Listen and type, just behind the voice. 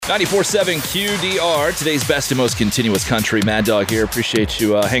94.7 QDR, today's best and most continuous country. Mad Dog here. Appreciate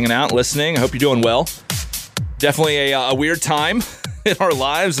you hanging out, listening. I hope you're doing well. Definitely a weird time in our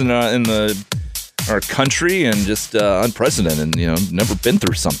lives and our country, and just unprecedented. And, never been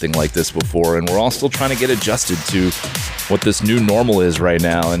through something like this before, and we're all still trying to get adjusted to what this new normal is right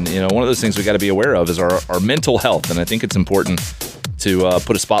now. And, one of those things we got to be aware of is our mental health, and I think it's important to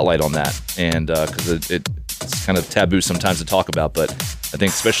put a spotlight on that, and because it's kind of taboo sometimes to talk about, but I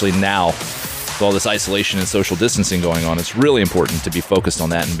think especially now with all this isolation and social distancing going on, it's really important to be focused on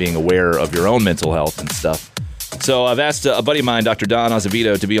that and being aware of your own mental health and stuff. So I've asked a buddy of mine, Dr. Don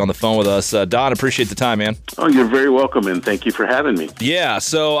Azevedo, to be on the phone with us. Don, appreciate the time, man. Oh, you're very welcome, and thank you for having me. Yeah,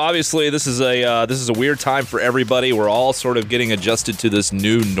 so obviously this is a weird time for everybody. We're all sort of getting adjusted to this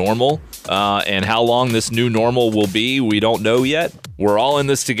new normal, and how long this new normal will be, we don't know yet. We're all in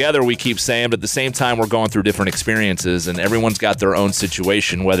this together, we keep saying, but at the same time, we're going through different experiences, and everyone's got their own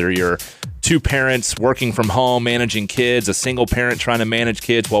situation, whether you're two parents working from home, managing kids, a single parent trying to manage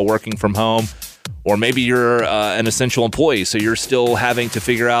kids while working from home, or maybe you're an essential employee, so you're still having to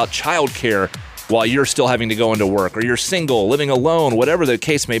figure out childcare while you're still having to go into work, or you're single, living alone, whatever the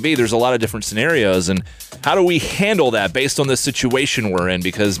case may be. There's a lot of different scenarios, and how do we handle that based on the situation we're in?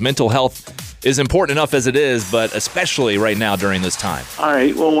 Because mental health is important enough as it is, but especially right now during this time. All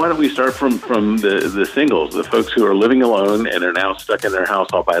right, well, why don't we start from the singles, the folks who are living alone and are now stuck in their house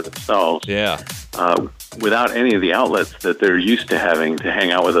all by themselves. Yeah. Without any of the outlets that they're used to having to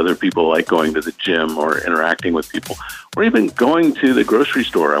hang out with other people, like going to the gym or interacting with people, or even going to the grocery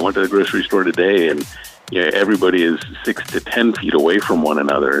store. I went to the grocery store today, and everybody is 6 to 10 feet away from one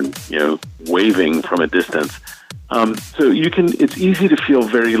another, and waving from a distance. So it's easy to feel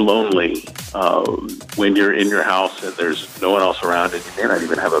very lonely when you're in your house and there's no one else around, and you may not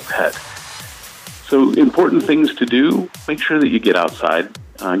even have a pet. So important things to do: make sure that you get outside,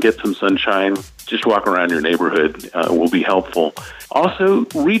 get some sunshine, just walk around your neighborhood will be helpful. Also,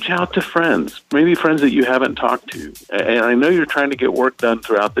 reach out to friends, maybe friends that you haven't talked to. And I know you're trying to get work done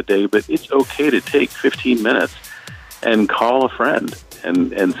throughout the day, but it's okay to take 15 minutes and call a friend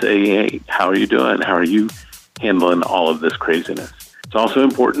and say, hey, how are you doing? How are you handling all of this craziness? It's also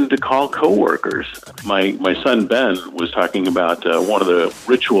important to call coworkers. My son Ben was talking about one of the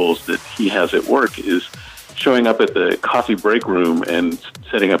rituals that he has at work is showing up at the coffee break room and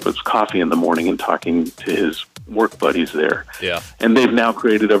setting up his coffee in the morning and talking to his work buddies there. Yeah. And they've now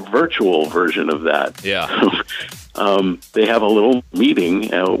created a virtual version of that. Yeah. So they have a little meeting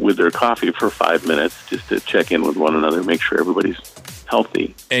with their coffee for 5 minutes just to check in with one another, make sure everybody's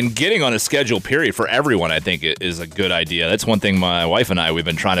healthy. And getting on a schedule, period, for everyone, I think is a good idea. That's one thing my wife and I, we've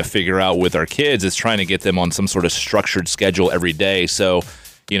been trying to figure out with our kids, is trying to get them on some sort of structured schedule every day. So,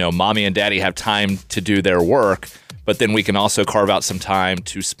 mommy and daddy have time to do their work, but then we can also carve out some time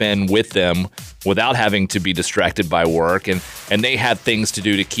to spend with them without having to be distracted by work. And they have things to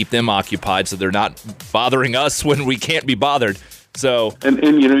do to keep them occupied, so they're not bothering us when we can't be bothered. So,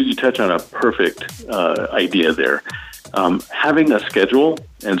 and you touch on a perfect idea there. Having a schedule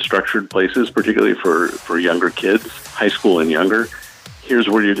and structured places, particularly for younger kids, high school and younger. Here's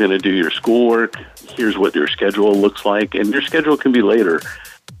where you're going to do your schoolwork. Here's what your schedule looks like. And your schedule can be later.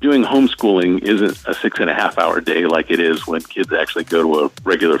 Doing homeschooling isn't a 6.5-hour day like it is when kids actually go to a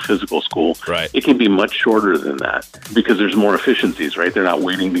regular physical school. Right. It can be much shorter than that because there's more efficiencies, right? They're not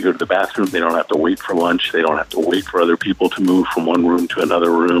waiting to go to the bathroom. They don't have to wait for lunch. They don't have to wait for other people to move from one room to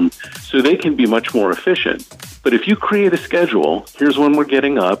another room. So they can be much more efficient. But if you create a schedule, here's when we're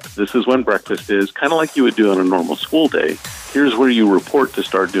getting up, this is when breakfast is, kind of like you would do on a normal school day. Here's where you report to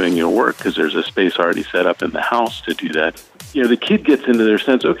start doing your work because there's a space already set up in the house to do that. The kid gets into their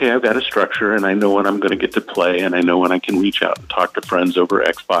sense, okay, I've got a structure and I know when I'm going to get to play and I know when I can reach out and talk to friends over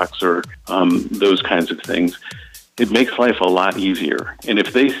Xbox or those kinds of things. It makes life a lot easier. And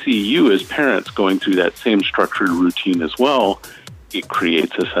if they see you as parents going through that same structured routine as well, it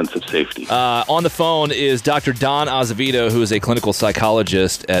creates a sense of safety. On the phone is Dr. Don Azevedo, who is a clinical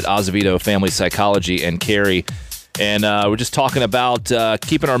psychologist at Azevedo Family Psychology and Cary. And we're just talking about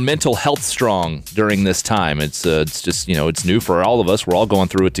keeping our mental health strong during this time. It's just, it's new for all of us. We're all going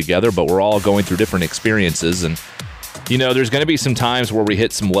through it together, but we're all going through different experiences. And, there's going to be some times where we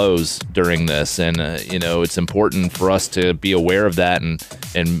hit some lows during this. And, it's important for us to be aware of that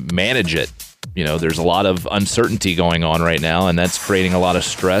and manage it. There's a lot of uncertainty going on right now, and that's creating a lot of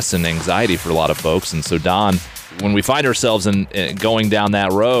stress and anxiety for a lot of folks. And so, Don, when we find ourselves in going down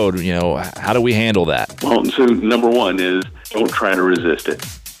that road, how do we handle that? Well, so number one is don't try to resist it.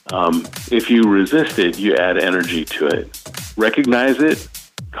 If you resist it, you add energy to it. Recognize it,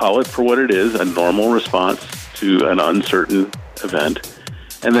 call it for what it is, a normal response to an uncertain event,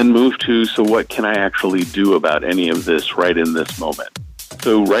 and then move to, so what can I actually do about any of this right in this moment?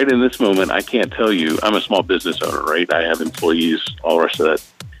 So right in this moment, I can't tell you, I'm a small business owner, right? I have employees, all the rest of that.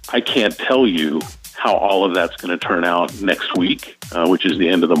 I can't tell you how all of that's going to turn out next week, which is the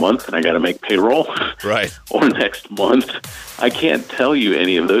end of the month, and I got to make payroll. Right. Or next month. I can't tell you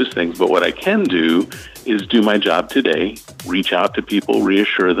any of those things, but what I can do is do my job today, reach out to people,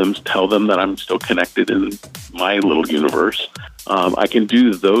 reassure them, tell them that I'm still connected in my little universe. I can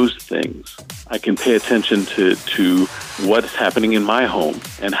do those things. I can pay attention to what's happening in my home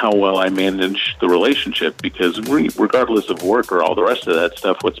and how well I manage the relationship, because regardless of work or all the rest of that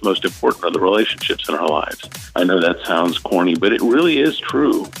stuff, what's most important are the relationships in our lives. I know that sounds corny, but it really is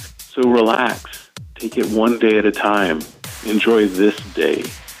true. So relax. Take it one day at a time. Enjoy this day.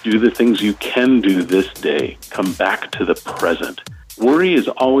 Do the things you can do this day. Come back to the present. Worry is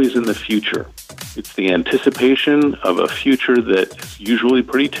always in the future. It's the anticipation of a future that's usually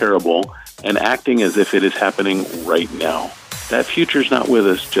pretty terrible and acting as if it is happening right now. That future's not with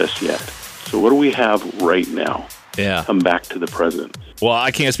us just yet. So what do we have right now? Yeah. Come back to the present. Well,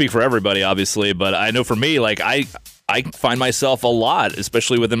 I can't speak for everybody, obviously, but I know for me, like I find myself a lot,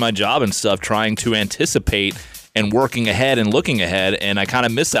 especially within my job and stuff, trying to anticipate and working ahead and looking ahead, and I kind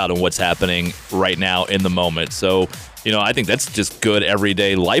of miss out on what's happening right now in the moment. So, I think that's just good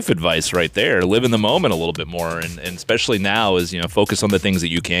everyday life advice right there. Live in the moment a little bit more, and especially now is, focus on the things that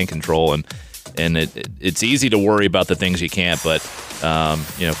you can control, and it's easy to worry about the things you can't, but,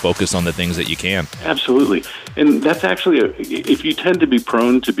 focus on the things that you can. Absolutely. And that's actually, if you tend to be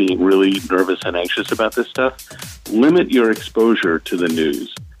prone to being really nervous and anxious about this stuff, limit your exposure to the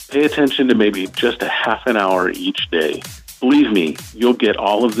news. Pay attention to maybe just a half an hour each day. Believe me, you'll get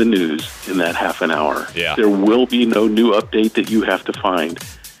all of the news in that half an hour. Yeah. There will be no new update that you have to find,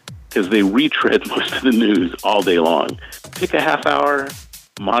 because they retread most of the news all day long. Pick a half hour,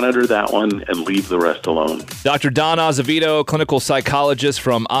 monitor that one, and leave the rest alone. Dr. Don Azevedo, clinical psychologist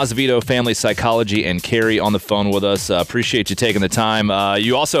from Azevedo Family Psychology and Carrie, on the phone with us. Appreciate you taking the time.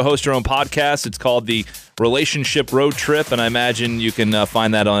 You also host your own podcast. It's called The Relationship Road Trip, and I imagine you can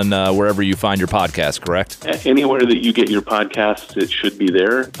find that on wherever you find your podcast, correct? Anywhere that you get your podcasts, it should be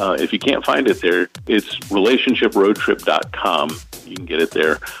there. If you can't find it there, it's relationshiproadtrip.com. You can get it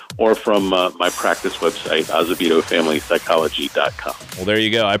there. Or from my practice website, AzevedoFamilyPsychology.com. Well, there you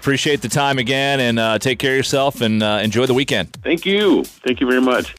go. I appreciate the time again, and take care of yourself, and enjoy the weekend. Thank you. Thank you very much.